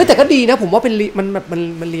เฮ้ยแต่ก็ดีนะผมว่าเป็นมันแบบ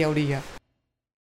มันเรียวดีอะ